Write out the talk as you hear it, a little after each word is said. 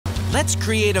Let's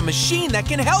create a machine that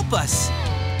can help us.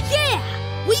 Yeah!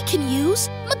 We can use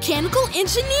mechanical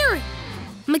engineering.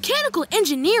 Mechanical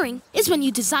engineering is when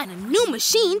you design a new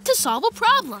machine to solve a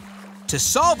problem. To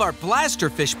solve our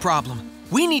blasterfish problem,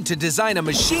 we need to design a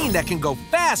machine that can go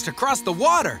fast across the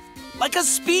water, like a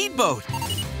speedboat.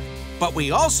 But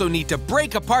we also need to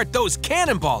break apart those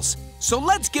cannonballs. So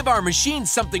let's give our machine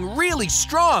something really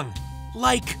strong,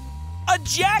 like a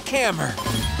jackhammer.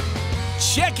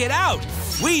 Check it out!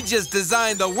 We just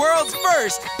designed the world's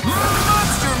first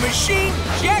monster machine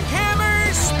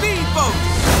jackhammer speedboat!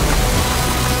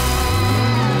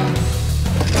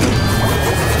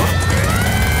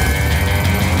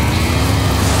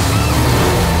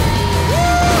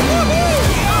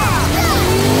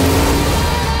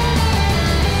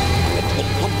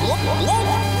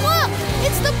 Look!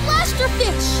 It's the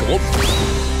blasterfish!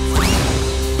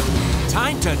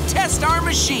 Time to test our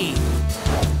machine.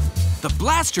 The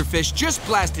blasterfish just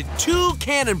blasted 2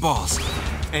 cannonballs.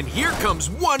 And here comes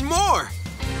one more.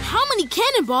 How many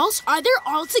cannonballs are there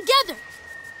all together?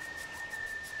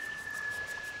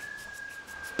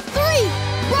 3,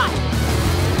 right!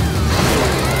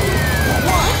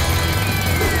 1,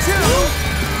 2,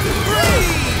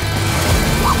 3!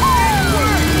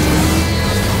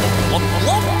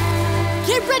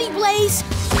 Get ready, Blaze!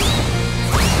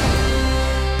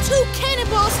 2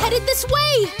 cannonballs headed this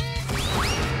way!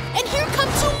 And here come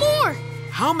 2 more!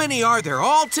 How many are there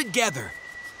all together?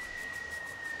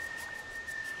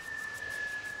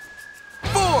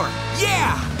 4,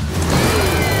 yeah!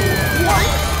 1,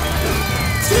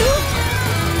 2,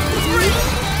 3,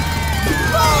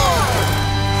 4!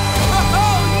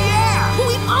 Oh, yeah!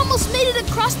 We almost made it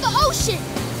across the ocean!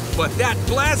 But that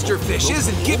blasterfish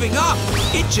isn't giving up.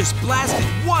 It just blasted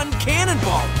 1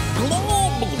 cannonball.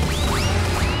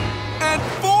 And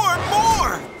 4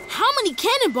 more! How many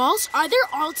cannonballs are there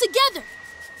all together?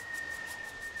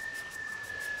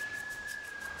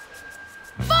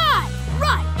 5,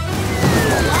 right!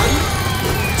 1,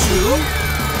 2,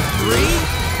 3,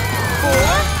 4,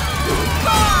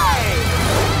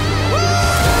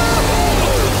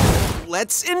 5!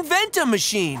 Let's invent a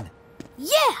machine.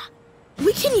 Yeah!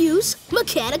 We can use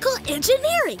mechanical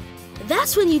engineering.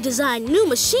 That's when you design new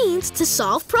machines to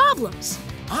solve problems.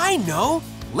 I know.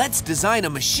 Let's design a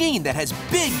machine that has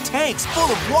big tanks full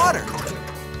of water.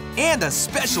 And a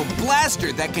special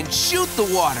blaster that can shoot the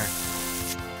water.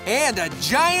 And a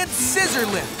giant scissor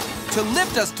lift to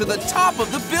lift us to the top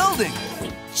of the building.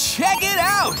 Check it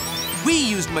out! We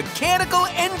used mechanical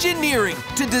engineering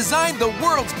to design the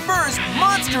world's first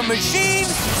monster machine,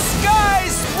 Sky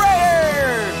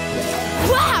Sprayer!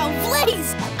 Wow,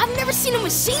 Blaze! I've never seen a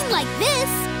machine like this!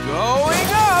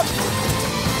 Going up!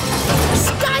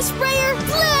 Sky Sprayer,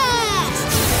 blast!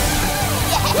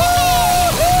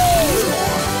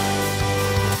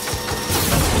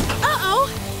 Uh-oh!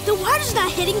 The water's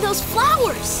not hitting those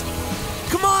flowers!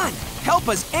 Come on! Help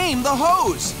us aim the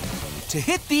hose! To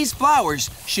hit these flowers,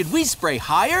 should we spray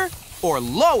higher or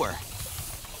lower?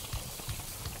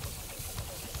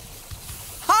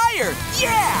 Higher!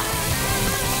 Yeah!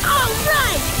 All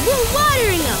right! We're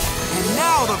watering them! And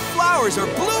now the flowers are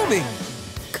blooming!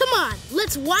 Come on,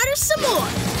 let's water some more!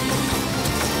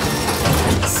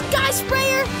 Sky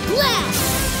Sprayer,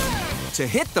 blast! To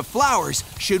hit the flowers,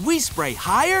 should we spray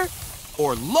higher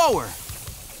or lower?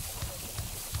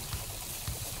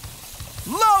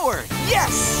 Lower!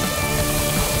 Yes!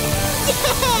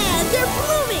 Yeah! They're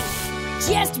blooming!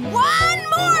 Just one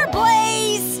more,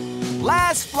 Blaze!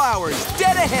 Last flowers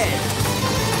dead ahead!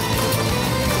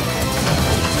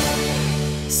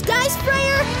 Sky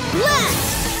Sprayer,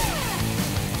 blast!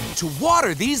 To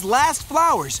water these last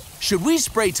flowers, should we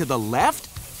spray to the left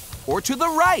or to the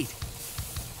right?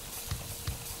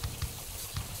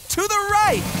 To the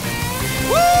right!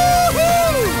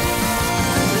 Woo-hoo!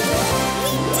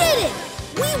 We did it!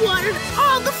 We watered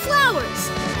all the flowers!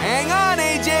 Hang on,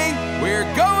 AJ! We're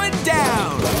going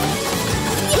down!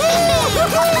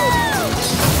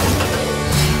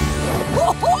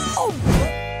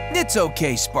 It's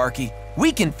okay, Sparky.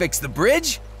 We can fix the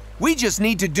bridge. We just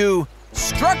need to do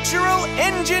structural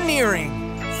engineering.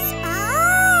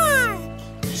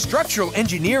 Structural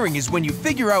engineering is when you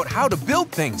figure out how to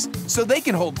build things so they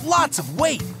can hold lots of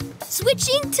weight.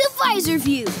 Switching to visor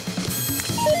view.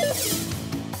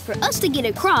 For us to get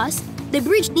across, the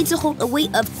bridge needs to hold a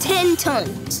weight of 10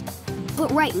 tons.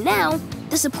 But right now,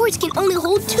 the supports can only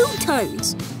hold 2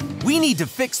 tons. We need to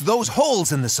fix those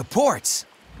holes in the supports.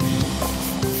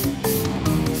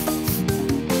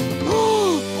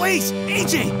 Blaze,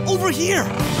 AJ, over here!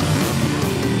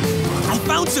 I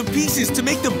found some pieces to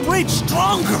make the bridge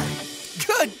stronger.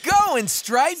 Good going,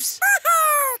 Stripes!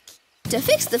 To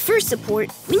fix the first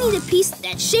support, we need a piece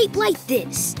that's shaped like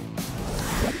this.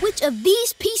 Which of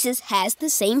these pieces has the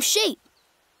same shape?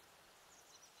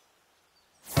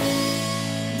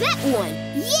 That one,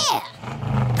 yeah!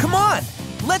 Come on,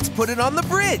 let's put it on the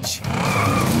bridge.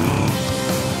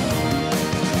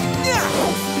 Yeah!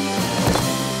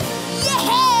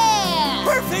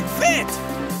 Perfect fit!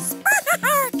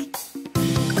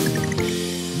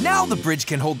 Now the bridge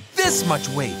can hold this much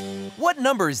weight. What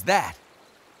number is that?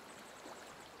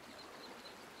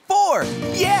 4,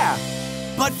 yeah!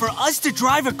 But for us to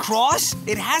drive across,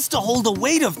 it has to hold a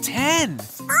weight of 10.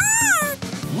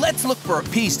 Let's look for a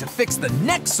piece to fix the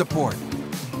next support.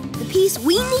 The piece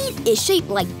we need is shaped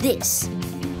like this.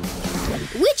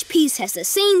 Which piece has the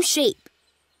same shape?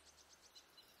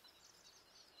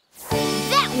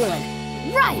 That one,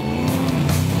 right!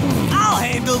 I'll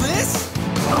handle this!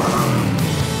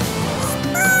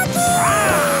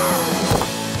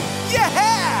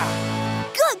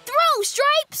 Yeah! Good throw,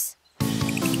 Stripes!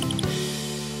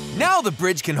 Now the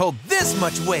bridge can hold this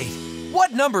much weight.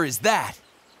 What number is that?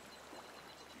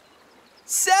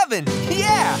 7,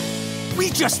 yeah!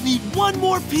 We just need one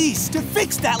more piece to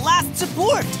fix that last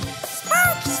support.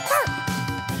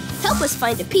 Help us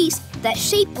find a piece that's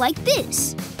shaped like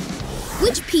this.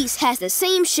 Which piece has the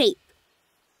same shape?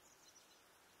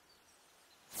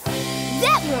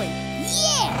 That one,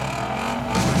 yeah!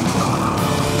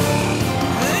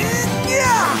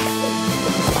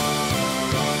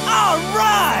 All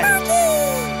right!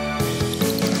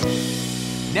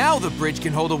 Now the bridge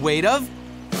can hold a weight of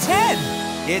 10.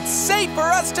 It's safe for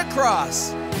us to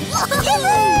cross.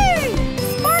 Yay!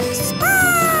 Spark,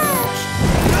 spark!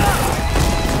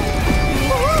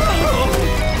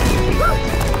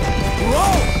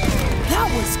 Whoa! That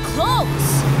was close!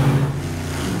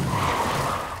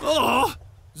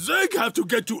 Zeg have to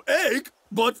get to Egg,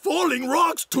 but falling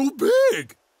rocks too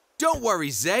big. Don't worry,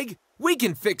 Zeg. We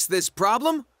can fix this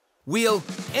problem. We'll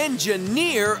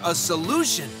engineer a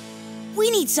solution. We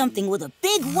need something with a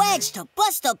big wedge to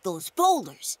bust up those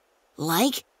boulders.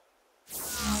 Like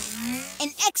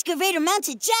an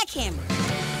excavator-mounted jackhammer.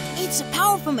 It's a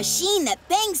powerful machine that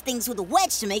bangs things with a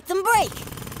wedge to make them break.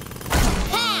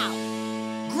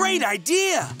 Pow! Great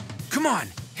idea! Come on,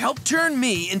 help turn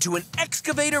me into an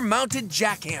excavator-mounted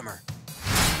jackhammer.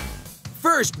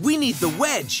 First, we need the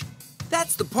wedge.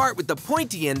 That's the part with the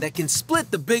pointy end that can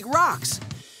split the big rocks.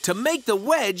 To make the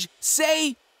wedge,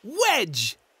 say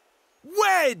wedge.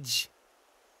 Wedge!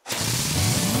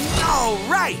 All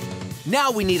right!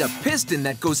 Now we need a piston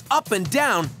that goes up and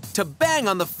down to bang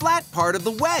on the flat part of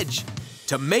the wedge.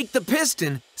 To make the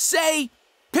piston, say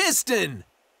piston!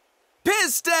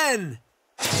 Piston!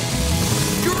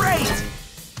 Great!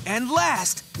 And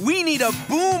last, we need a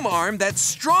boom arm that's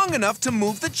strong enough to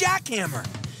move the jackhammer.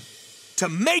 To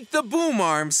make the boom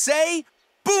arm, say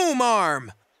boom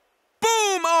arm!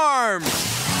 Boom arm!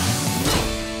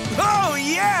 Oh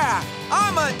yeah!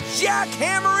 I'm a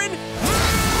jackhammering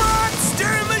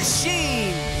monster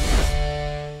machine!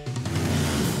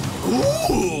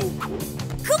 Ooh!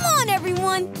 Come on,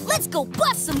 everyone! Let's go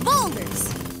bust some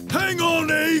boulders! Hang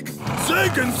on, Egg!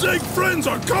 Zeg and Zeg friends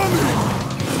are coming!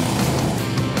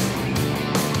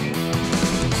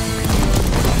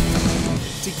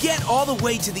 To get all the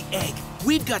way to the egg,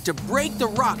 we've got to break the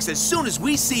rocks as soon as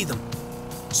we see them.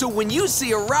 So when you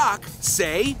see a rock,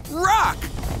 say rock!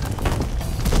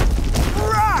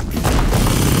 Rock!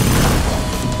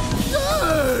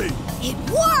 Hey! It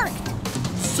worked!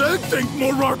 Zeg think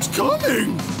more rocks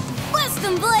coming! Bust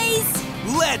them, Blaze!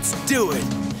 Let's do it!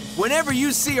 Whenever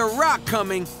you see a rock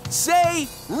coming, say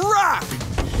rock!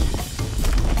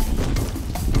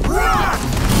 Rock!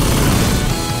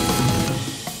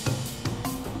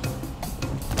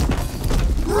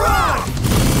 Rock!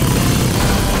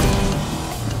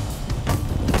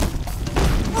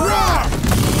 Rock!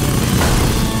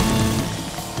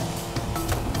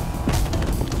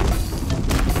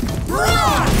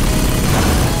 Rock!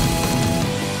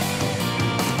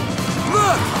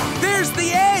 Look! There's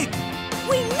the egg!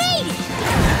 We made it!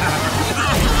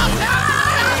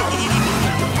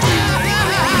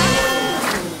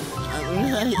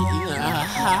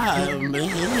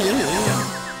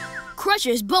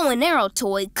 Crusher's bow and arrow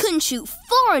toy couldn't shoot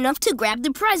far enough to grab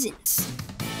the presents.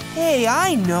 Hey,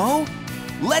 I know!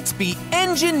 Let's be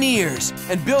engineers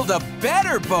and build a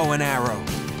better bow and arrow.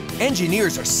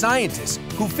 Engineers are scientists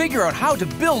who figure out how to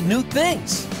build new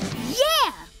things.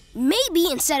 Yeah! Maybe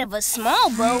instead of a small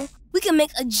bow, we can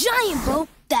make a giant bow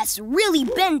that's really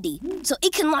bendy, so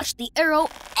it can launch the arrow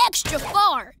extra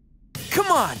far.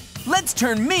 Come on, let's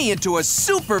turn me into a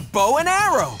super bow and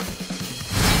arrow.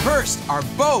 First, our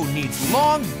bow needs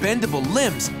long, bendable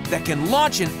limbs that can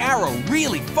launch an arrow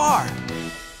really far.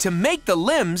 To make the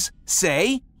limbs,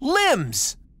 say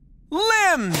limbs.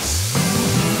 Limbs!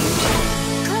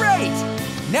 Great!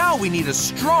 Now we need a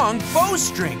strong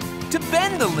bowstring to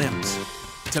bend the limbs.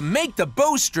 To make the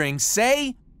bowstring,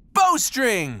 say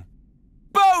bowstring.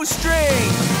 Bowstring!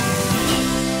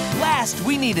 Last,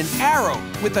 we need an arrow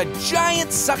with a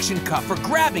giant suction cup for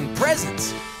grabbing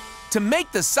presents. To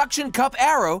make the suction cup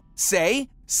arrow, say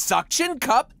suction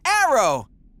cup arrow.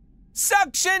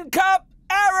 Suction cup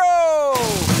arrow!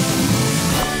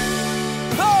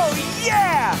 Oh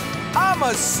yeah! I'm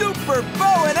a super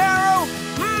bow and arrow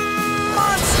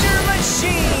monster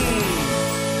machine!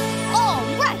 All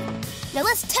right! Now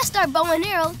let's test our bow and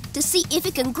arrow to see if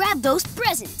it can grab those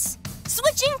presents.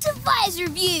 Switching to visor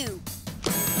view.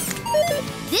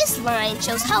 This line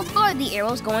shows how far the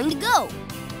arrow's going to go.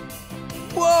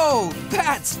 Whoa,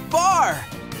 that's far!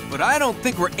 But I don't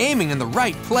think we're aiming in the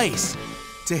right place.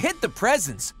 To hit the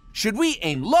presents, should we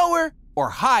aim lower or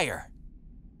higher?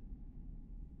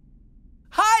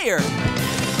 Higher!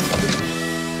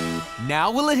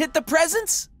 Now will it hit the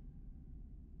presents?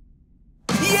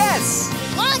 Yes!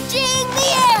 Launching the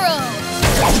arrow!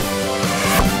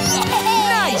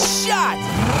 Yay! Nice shot!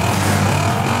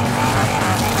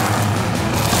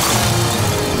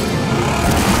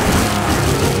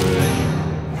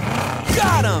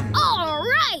 Got him! All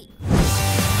right!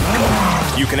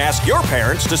 You can ask your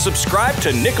parents to subscribe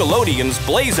to Nickelodeon's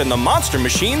Blaze and the Monster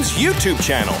Machines YouTube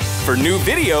channel for new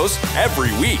videos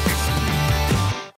every week.